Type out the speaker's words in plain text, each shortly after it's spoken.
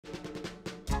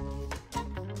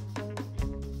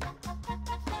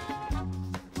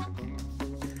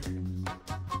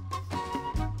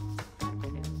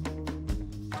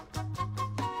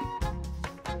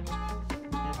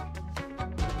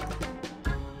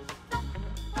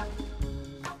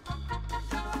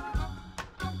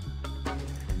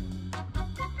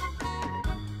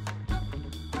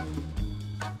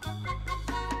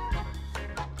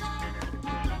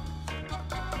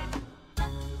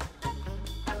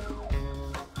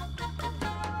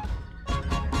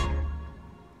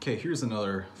Okay, here's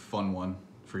another fun one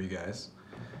for you guys.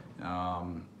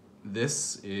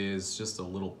 This is just a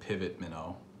little pivot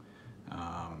minnow.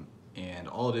 And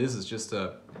all it is just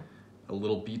a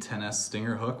little B10S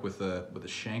stinger hook with a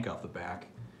shank off the back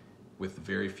with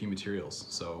very few materials.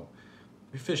 So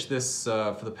we fished this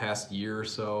for the past year or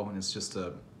so, and it's just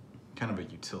a kind of a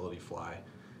utility fly.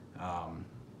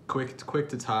 Quick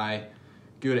to tie,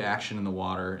 good action in the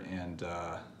water, and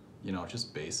you know,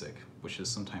 just basic, which is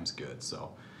sometimes good.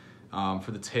 So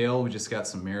for the tail, we just got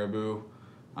some marabou.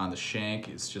 On the shank,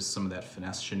 it's just some of that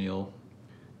finesse chenille.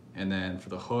 And then for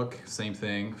the hook, same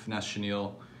thing, finesse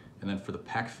chenille. And then for the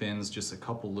pec fins, just a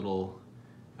couple little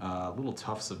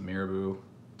tufts of marabou,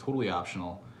 totally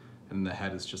optional. And the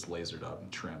head is just lasered up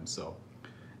and trimmed. So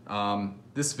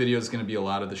this video is gonna be a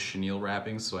lot of the chenille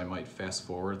wrapping, so I might fast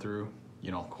forward through,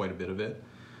 you know, quite a bit of it.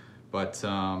 But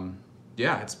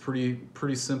yeah, it's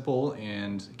pretty simple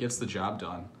and gets the job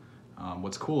done.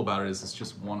 What's cool about it is it's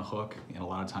just one hook, and a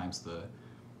lot of times the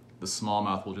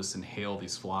smallmouth will just inhale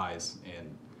these flies,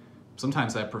 and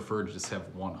sometimes I prefer to just have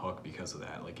one hook because of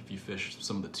that. Like if you fish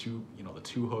some of the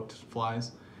two hooked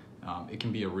flies, it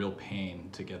can be a real pain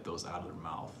to get those out of their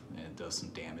mouth, and it does some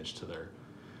damage to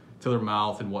their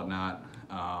mouth and whatnot.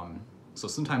 So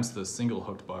sometimes the single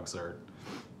hooked bugs are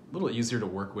a little easier to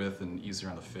work with and easier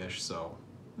on the fish. So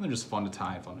they're just fun to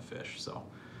tie and fun to fish. So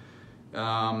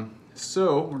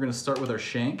we're gonna start with our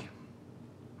shank,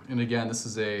 and again, this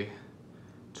is a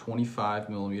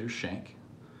 25mm shank,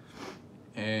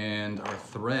 and our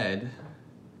thread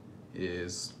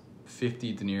is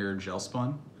 50 denier gel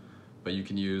spun, but you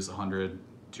can use 100,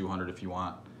 200 if you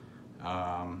want,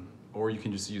 or you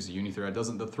can just use a uni thread.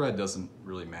 The thread doesn't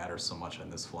really matter so much on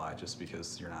this fly, just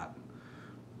because you're not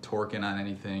torquing on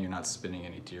anything, you're not spinning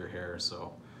any deer hair,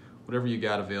 so whatever you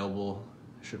got available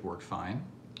should work fine.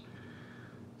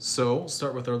 So we'll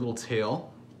start with our little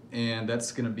tail, and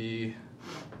that's gonna be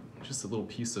just a little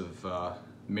piece of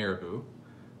marabou.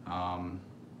 And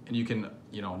you can,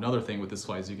 you know, another thing with this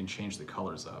fly is you can change the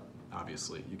colors up.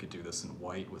 Obviously, you could do this in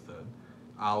white with an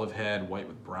olive head, white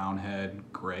with brown head,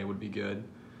 gray would be good.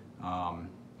 But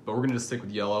we're gonna just stick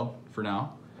with yellow for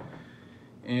now.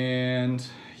 And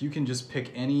you can just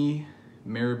pick any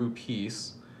marabou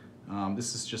piece.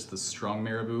 This is just the strung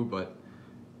marabou, but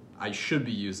I should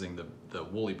be using the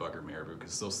woolly bugger marabou,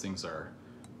 because those things are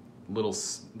little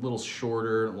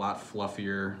shorter, a lot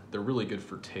fluffier. They're really good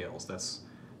for tails. That's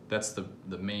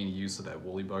the main use of that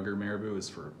woolly bugger marabou, is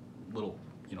for little,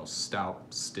 you know, stout,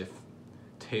 stiff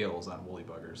tails on woolly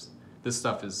buggers. This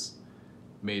stuff is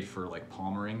made for like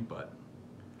palmering, but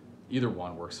either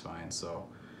one works fine. So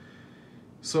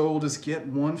we'll just get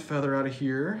one feather out of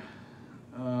here.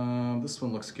 This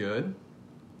one looks good.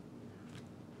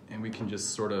 And we can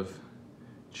just sort of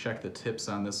check the tips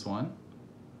on this one.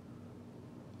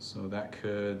 So that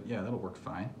could, yeah, that'll work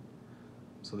fine.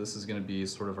 So this is gonna be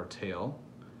sort of our tail,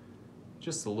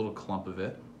 just a little clump of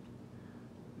it.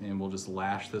 And we'll just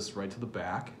lash this right to the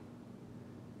back,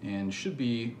 and should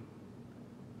be,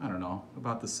 I don't know,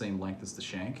 about the same length as the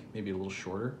shank, maybe a little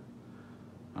shorter.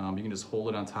 You can just hold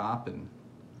it on top and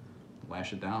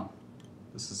lash it down.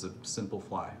 This is a simple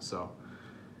fly. So,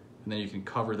 and then you can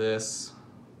cover this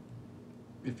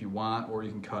if you want, or you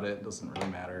can cut it, doesn't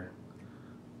really matter.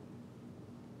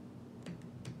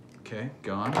 Okay,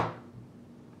 gone.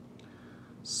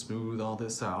 Smooth all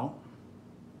this out.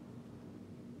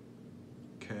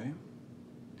 Okay.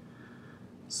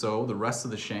 So the rest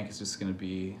of the shank is just gonna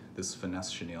be this finesse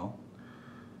chenille.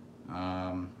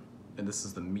 And this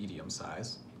is the medium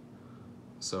size.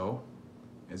 So,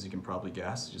 as you can probably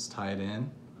guess, just tie it in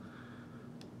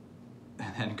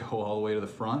and then go all the way to the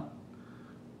front,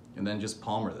 and then just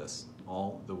palmer this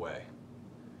all the way.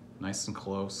 Nice and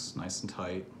close, nice and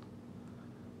tight.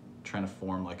 Trying to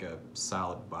form like a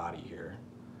solid body here.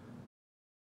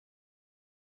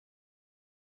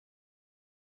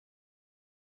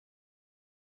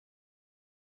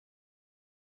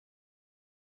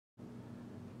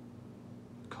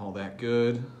 Call that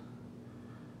good.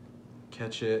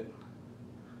 Catch it.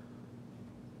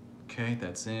 Okay,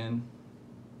 that's in.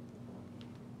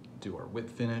 Do our whip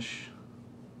finish.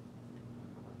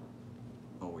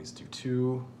 Always do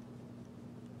 2.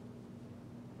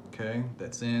 Okay,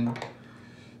 that's in.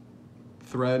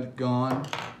 Thread gone.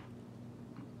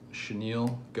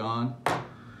 Chenille gone.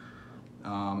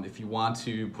 If you want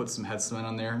to put some head cement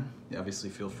on there, obviously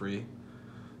feel free.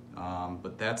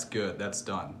 But that's good, that's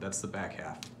done. That's the back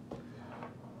half.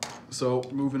 So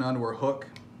moving on to our hook.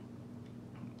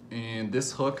 And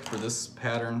this hook for this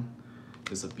pattern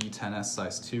is a B10S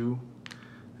size 2.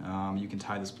 You can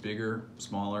tie this bigger,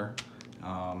 smaller,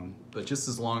 but just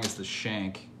as long as the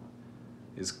shank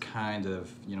is kind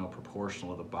of, you know,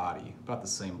 proportional to the body, about the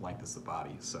same length as the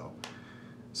body. So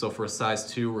for a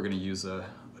size 2, we're gonna use a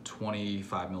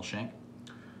 25 mil shank.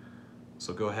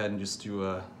 So go ahead and just do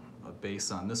a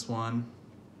base on this one.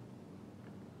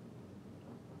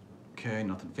 Okay,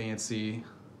 nothing fancy.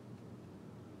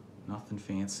 Nothing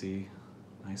fancy,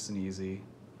 nice and easy.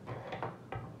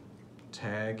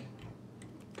 Tag,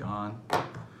 gone.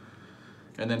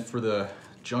 And then for the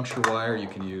juncture wire, you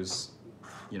can use,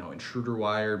 you know, intruder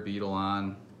wire, beetle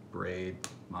on, braid,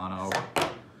 mono,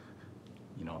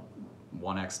 you know,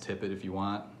 1X tippet if you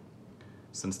want.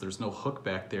 Since there's no hook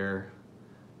back there,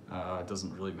 it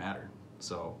doesn't really matter.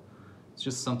 So it's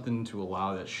just something to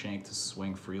allow that shank to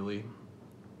swing freely.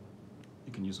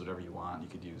 You can use whatever you want. You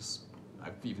could use,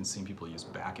 I've even seen people use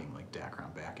backing, like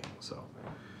Dacron backing, so.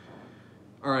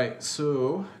 All right,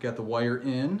 so got the wire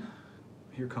in.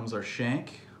 Here comes our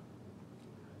shank.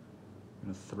 I'm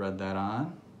gonna thread that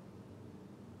on.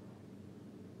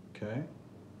 Okay.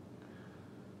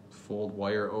 Fold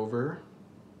wire over.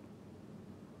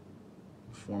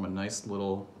 Form a nice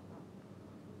little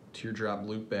teardrop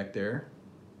loop back there.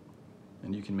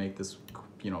 And you can make this,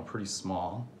 you know, pretty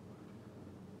small.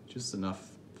 Just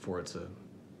enough for it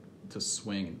to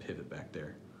swing and pivot back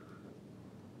there.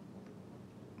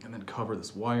 And then cover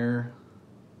this wire.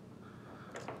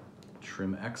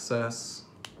 Trim excess.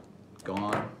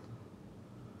 Gone.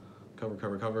 Cover,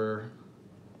 cover, cover.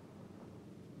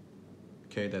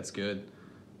 Okay, that's good.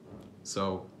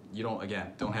 So you don't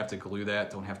have to glue that,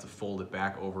 don't have to fold it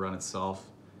back over on itself.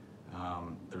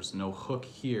 There's no hook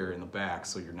here in the back,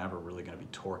 so you're never really gonna be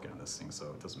torquing on this thing,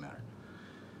 so it doesn't matter.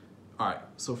 All right,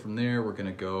 so from there, we're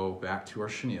gonna go back to our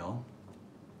chenille.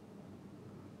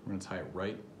 We're gonna tie it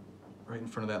right in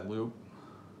front of that loop.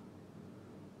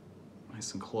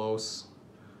 Nice and close.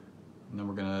 And then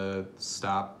we're gonna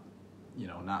stop, you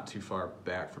know, not too far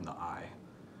back from the eye.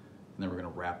 And then we're gonna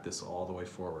wrap this all the way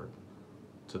forward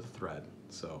to the thread.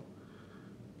 So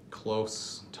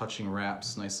close, touching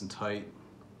wraps, nice and tight.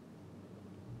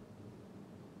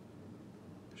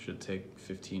 Should take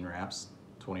 15 wraps,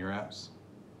 20 wraps.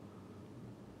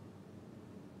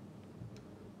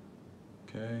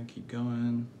 Okay, keep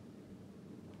going.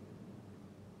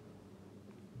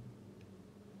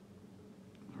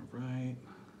 All right.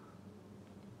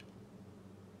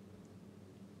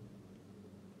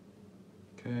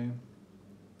 Okay.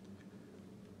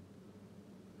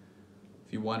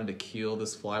 If you wanted to keel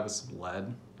this fly with some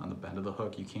lead on the bend of the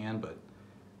hook, you can, but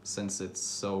since it's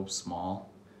so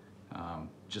small,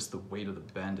 just the weight of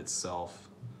the bend itself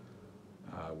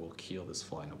will keel this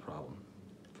fly no problem,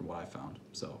 from what I found.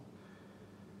 So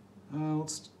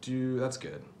that's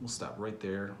good. We'll stop right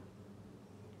there.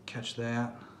 Catch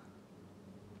that.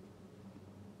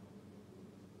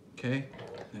 Okay,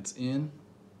 that's in.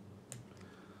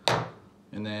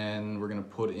 And then we're gonna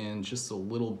put in just a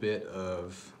little bit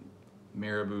of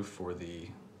marabou for the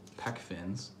pec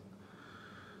fins.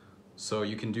 So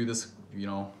you can do this, you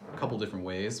know, a couple different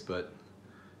ways, but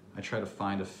I try to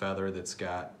find a feather that's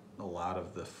got a lot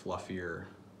of the fluffier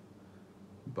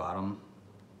bottom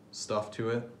stuff to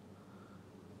it.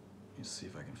 Let me see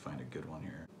if I can find a good one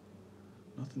here.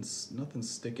 Nothing's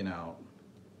sticking out.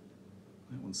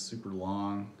 That one's super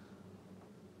long.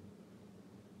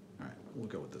 All right, we'll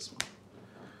go with this one.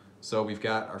 So we've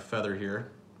got our feather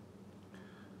here.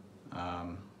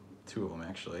 2 of them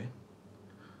actually.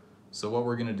 So what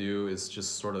we're gonna do is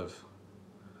just sort of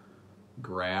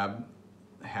grab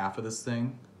half of this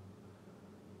thing.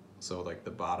 So like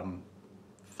the bottom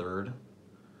third.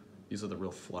 These are the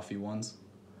real fluffy ones.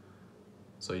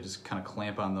 So you just kind of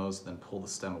clamp on those, then pull the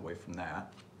stem away from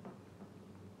that.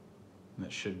 And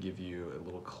that should give you a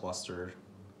little cluster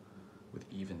with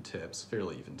even tips,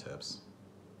 fairly even tips.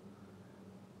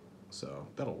 So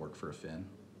that'll work for a fin.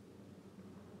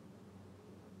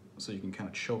 So you can kind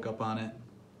of choke up on it,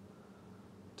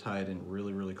 tie it in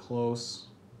really, really close.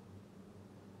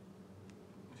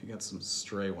 If you got some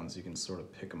stray ones, you can sort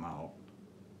of pick them out.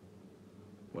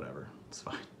 Whatever, it's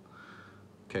fine.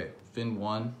 Okay, fin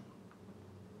 1.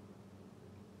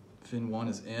 Fin 1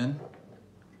 is in.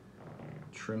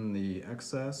 Trim the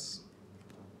excess.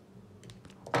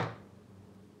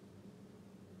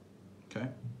 Okay.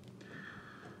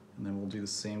 And then we'll do the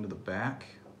same to the back.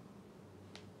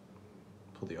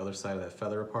 Pull the other side of that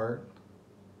feather apart.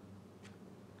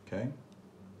 Okay.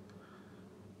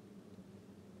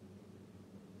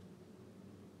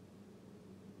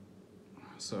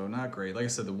 So not great. Like I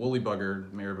said, the woolly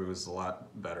bugger marabou is a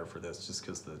lot better for this just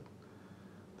because the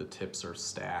tips are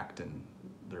stacked and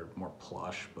they're more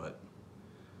plush, but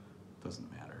it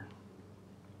doesn't matter.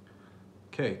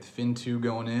 Okay, fin 2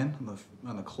 going in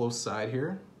on the close side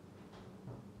here.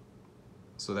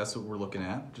 So that's what we're looking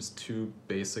at. Just two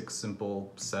basic,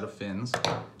 simple set of fins.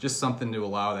 Just something to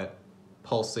allow that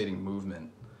pulsating movement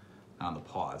on the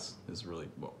paws is really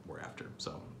what we're after.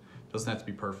 So it doesn't have to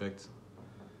be perfect,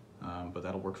 but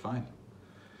that'll work fine.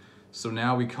 So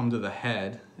now we come to the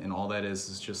head, and all that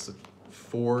is just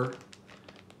 4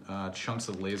 chunks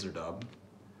of laser dub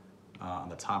on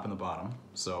the top and the bottom.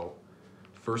 So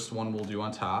first one we'll do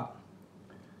on top,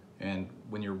 and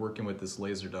when you're working with this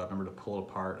laser dub, remember to pull it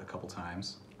apart a couple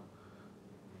times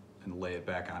and lay it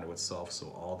back onto itself so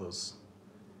all those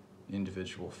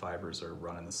individual fibers are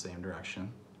running the same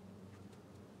direction.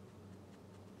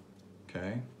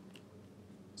 Okay,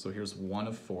 so here's 1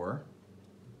 of 4.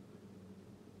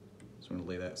 So I'm gonna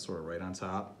lay that sort of right on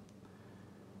top,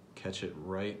 catch it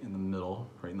right in the middle,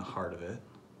 right in the heart of it.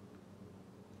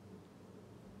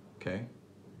 Okay,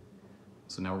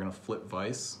 so now we're gonna flip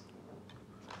vise.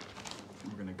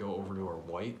 We're gonna go over to our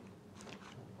white,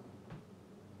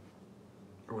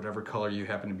 or whatever color you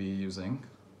happen to be using.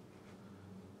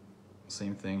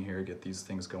 Same thing here, get these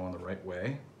things going the right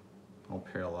way, all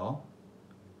parallel.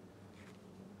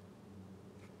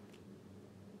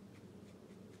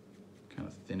 Kind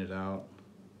of thin it out.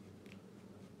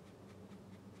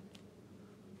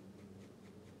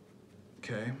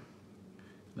 Okay,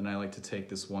 then I like to take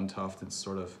this one tuft and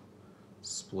sort of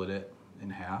split it in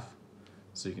half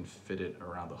so you can fit it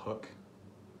around the hook,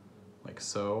 like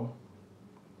so.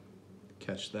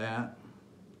 Catch that.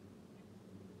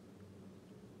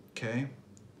 Okay,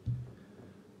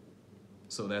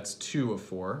 so that's 2 of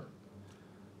 4.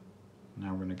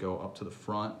 Now we're gonna go up to the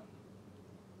front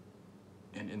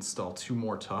and install 2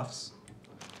 more tufts.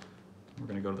 We're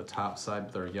gonna go to the top side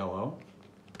with our yellow.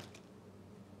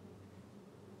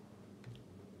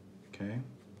 Okay,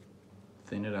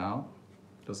 thin it out.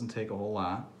 Doesn't take a whole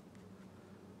lot.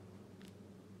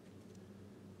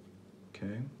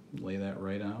 Okay, lay that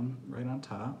right on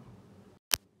top.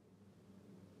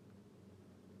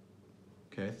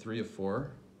 Okay, 3 of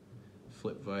 4.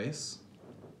 Flip vise.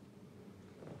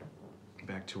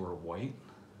 Back to our white.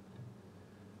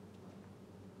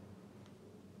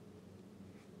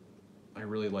 I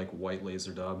really like white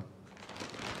laser dub.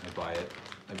 I buy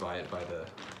it by the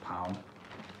pound.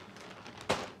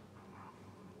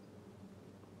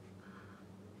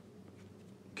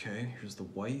 Okay, here's the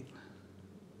white.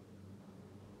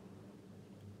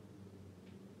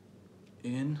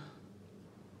 In.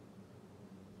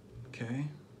 Okay.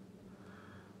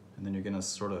 And then you're gonna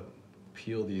sort of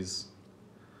peel these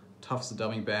tufts of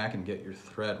dubbing back and get your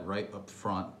thread right up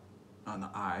front on the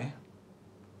eye.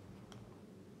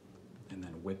 And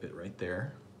then whip it right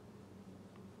there.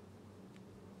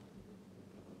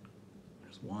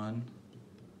 There's 1,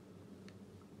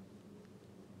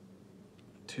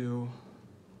 2,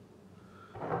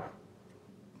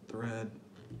 thread,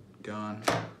 gone.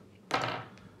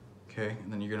 Okay,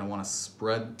 and then you're gonna wanna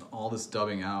spread all this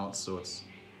dubbing out so it's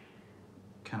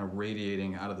kind of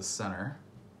radiating out of the center.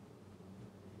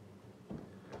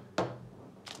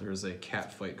 There's a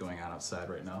cat fight going on outside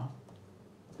right now.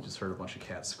 I just heard a bunch of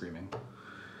cats screaming.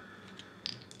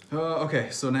 Okay,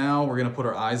 so now we're gonna put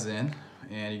our eyes in,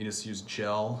 and you can just use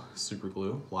gel, super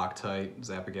glue, Loctite,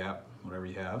 Zap-A-Gap, whatever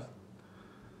you have.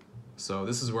 So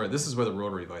this is where the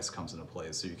rotary vise comes into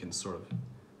play, so you can sort of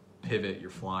pivot your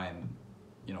fly and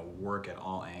work at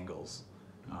all angles.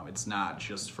 It's not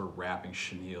just for wrapping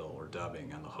chenille or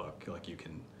dubbing on the hook. Like, you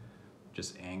can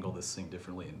just angle this thing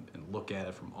differently and look at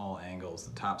it from all angles,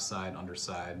 the top side,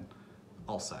 underside,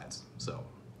 all sides. So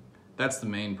that's the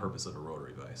main purpose of a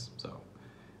rotary vise. So,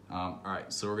 all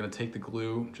right, so we're gonna take the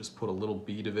glue, just put a little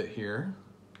bead of it here.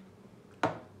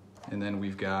 And then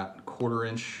we've got 1/4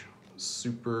 inch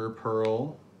super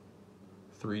pearl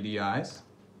 3D eyes.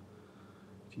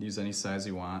 You can use any size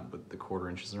you want, but the 1/4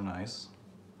 inches are nice.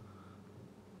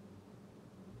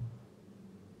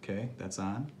 Okay, that's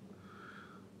on.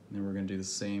 And then we're gonna do the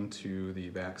same to the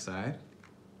back side.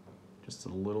 Just a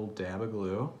little dab of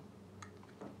glue.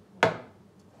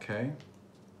 Okay.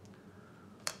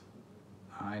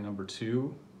 Eye number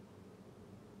 2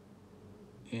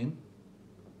 in.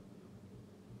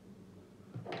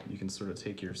 You can sort of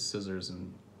take your scissors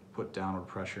and put downward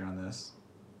pressure on this,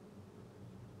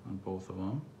 on both of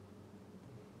them.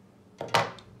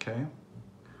 Okay.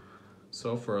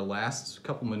 So for our last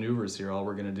couple maneuvers here, all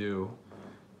we're gonna do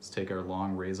is take our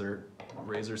long razor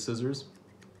scissors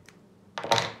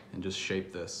and just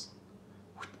shape this.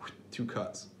 2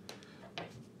 cuts.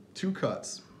 2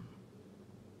 cuts.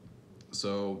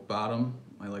 So bottom,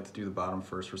 I like to do the bottom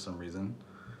first for some reason.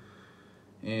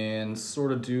 And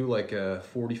sort of do like a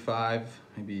 45,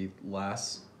 maybe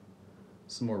less,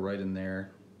 somewhere right in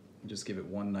there. And just give it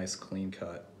one nice clean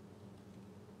cut.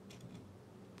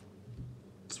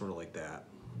 sort of like that.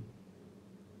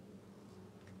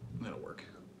 That'll work.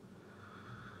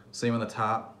 Same on the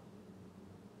top.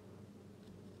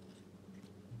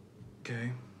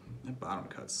 Okay, that bottom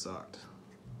cut sucked.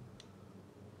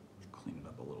 Clean it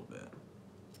up a little bit.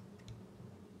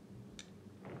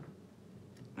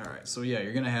 All right, so yeah,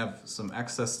 you're gonna have some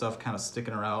excess stuff kind of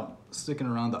sticking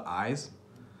around the eyes.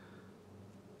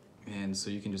 And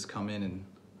so you can just come in and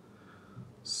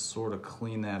sort of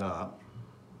clean that up.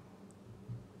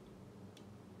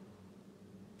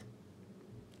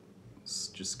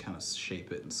 Just kind of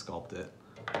shape it and sculpt it.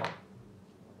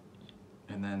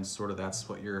 And then sort of that's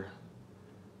what you're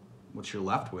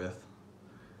left with.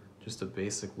 Just a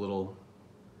basic little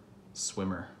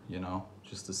swimmer, you know,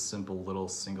 just a simple little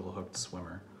single hooked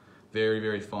swimmer. Very,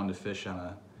 very fun to fish on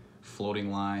a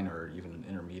floating line or even an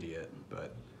intermediate,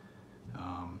 but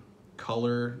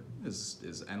color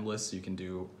is endless. You can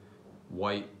do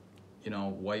white, you know,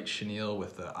 white chenille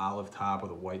with the olive top with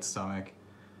a white stomach,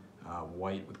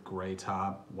 white with gray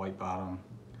top, white bottom.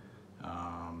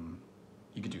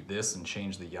 You could do this and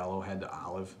change the yellow head to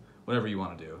olive, whatever you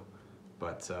want to do.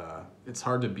 But it's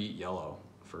hard to beat yellow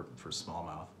for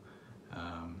smallmouth.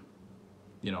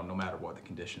 You know, no matter what the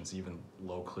conditions, even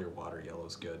low clear water, yellow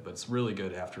is good. But it's really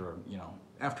good after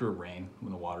after a rain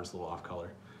when the water's a little off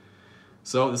color.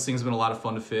 So this thing's been a lot of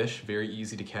fun to fish. Very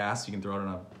easy to cast. You can throw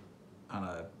it on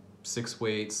a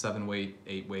 6-weight, 7-weight,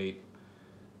 8-weight,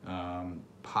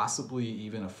 possibly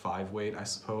even a 5-weight, I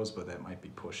suppose. But that might be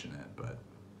pushing it. But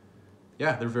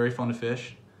yeah, they're very fun to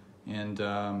fish. And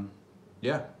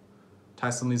yeah, tie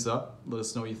some of these up. Let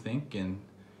us know what you think. And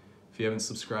if you haven't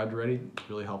subscribed already, it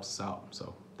really helps us out.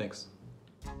 So thanks.